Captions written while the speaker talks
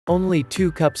Only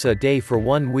 2 cups a day for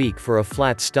 1 week for a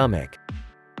flat stomach.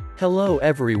 Hello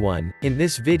everyone, in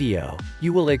this video,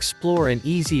 you will explore an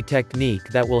easy technique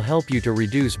that will help you to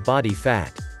reduce body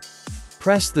fat.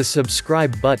 Press the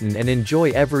subscribe button and enjoy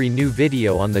every new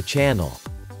video on the channel.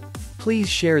 Please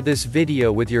share this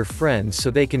video with your friends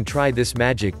so they can try this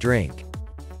magic drink.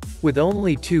 With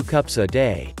only 2 cups a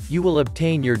day, you will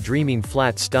obtain your dreaming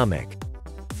flat stomach.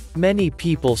 Many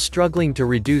people struggling to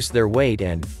reduce their weight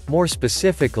and, more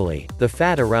specifically, the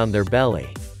fat around their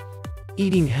belly.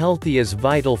 Eating healthy is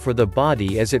vital for the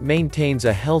body as it maintains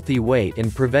a healthy weight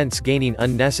and prevents gaining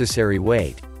unnecessary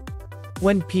weight.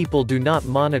 When people do not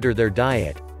monitor their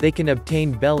diet, they can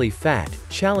obtain belly fat,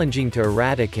 challenging to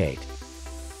eradicate.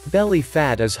 Belly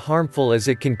fat is harmful as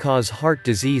it can cause heart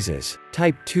diseases,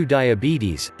 type 2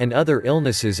 diabetes, and other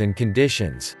illnesses and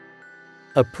conditions.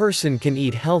 A person can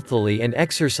eat healthily and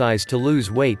exercise to lose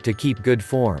weight to keep good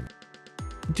form.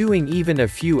 Doing even a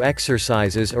few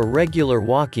exercises or regular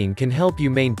walking can help you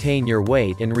maintain your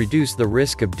weight and reduce the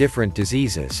risk of different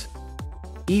diseases.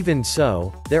 Even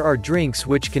so, there are drinks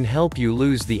which can help you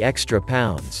lose the extra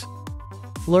pounds.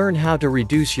 Learn how to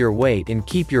reduce your weight and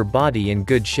keep your body in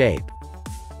good shape.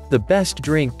 The best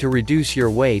drink to reduce your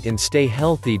weight and stay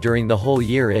healthy during the whole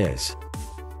year is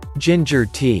ginger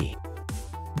tea.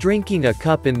 Drinking a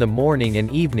cup in the morning and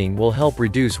evening will help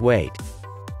reduce weight.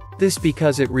 This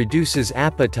because it reduces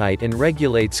appetite and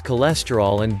regulates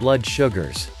cholesterol and blood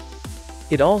sugars.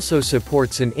 It also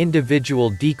supports an individual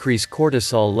decrease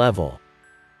cortisol level.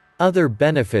 Other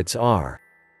benefits are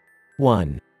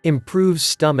 1. Improves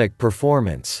stomach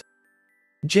performance.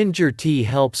 Ginger tea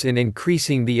helps in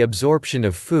increasing the absorption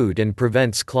of food and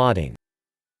prevents clotting.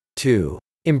 2.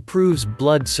 Improves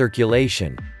blood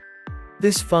circulation.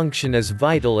 This function is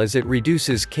vital as it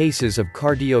reduces cases of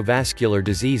cardiovascular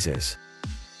diseases.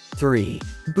 3.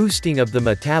 Boosting of the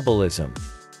metabolism.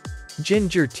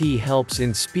 Ginger tea helps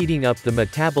in speeding up the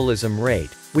metabolism rate,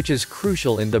 which is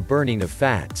crucial in the burning of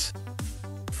fats.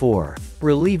 4.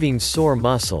 Relieving sore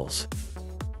muscles.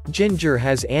 Ginger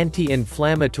has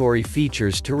anti-inflammatory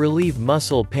features to relieve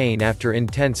muscle pain after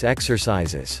intense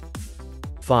exercises.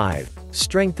 5.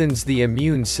 Strengthens the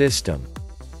immune system.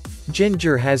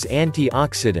 Ginger has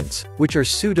antioxidants, which are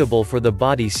suitable for the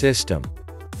body system.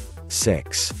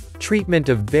 6. Treatment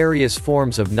of various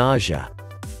forms of nausea.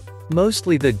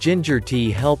 Mostly the ginger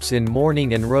tea helps in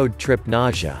morning and road trip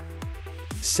nausea.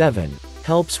 7.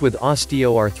 Helps with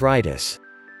osteoarthritis.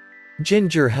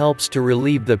 Ginger helps to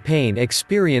relieve the pain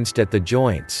experienced at the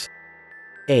joints.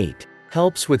 8.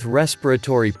 Helps with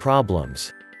respiratory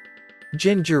problems.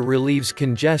 Ginger relieves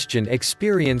congestion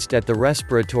experienced at the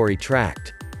respiratory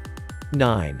tract.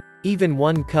 9. Even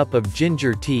 1 cup of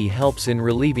ginger tea helps in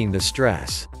relieving the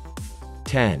stress.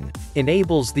 10.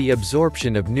 Enables the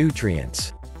absorption of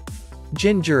nutrients.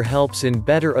 Ginger helps in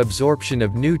better absorption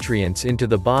of nutrients into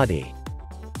the body.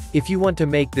 If you want to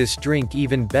make this drink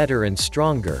even better and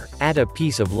stronger, add a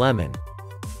piece of lemon.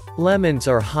 Lemons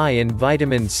are high in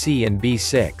vitamin C and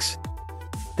B6.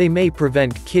 They may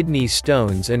prevent kidney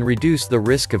stones and reduce the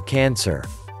risk of cancer.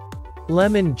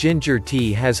 Lemon ginger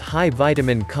tea has high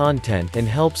vitamin content and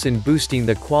helps in boosting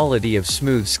the quality of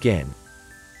smooth skin.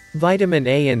 Vitamin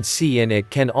A and C in it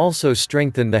can also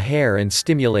strengthen the hair and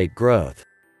stimulate growth.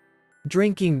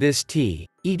 Drinking this tea,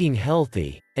 eating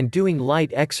healthy, and doing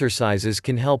light exercises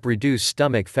can help reduce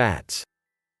stomach fats.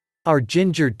 Our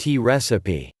ginger tea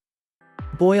recipe.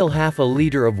 Boil half a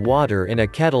liter of water in a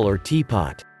kettle or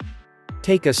teapot.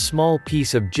 Take a small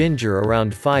piece of ginger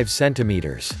around 5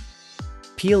 centimeters.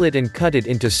 Peel it and cut it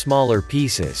into smaller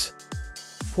pieces.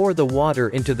 Pour the water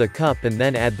into the cup and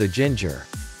then add the ginger.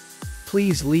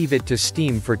 Please leave it to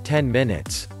steam for 10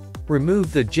 minutes.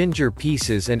 Remove the ginger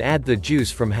pieces and add the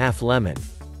juice from half lemon.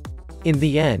 In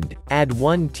the end, add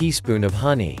 1 teaspoon of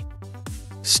honey.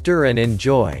 Stir and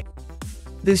enjoy.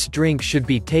 This drink should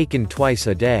be taken twice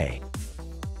a day.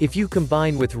 If you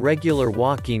combine with regular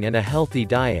walking and a healthy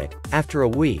diet, after a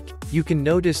week, you can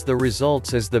notice the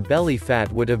results as the belly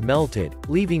fat would have melted,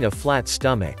 leaving a flat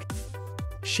stomach.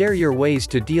 Share your ways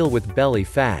to deal with belly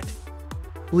fat.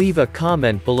 Leave a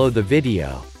comment below the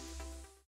video.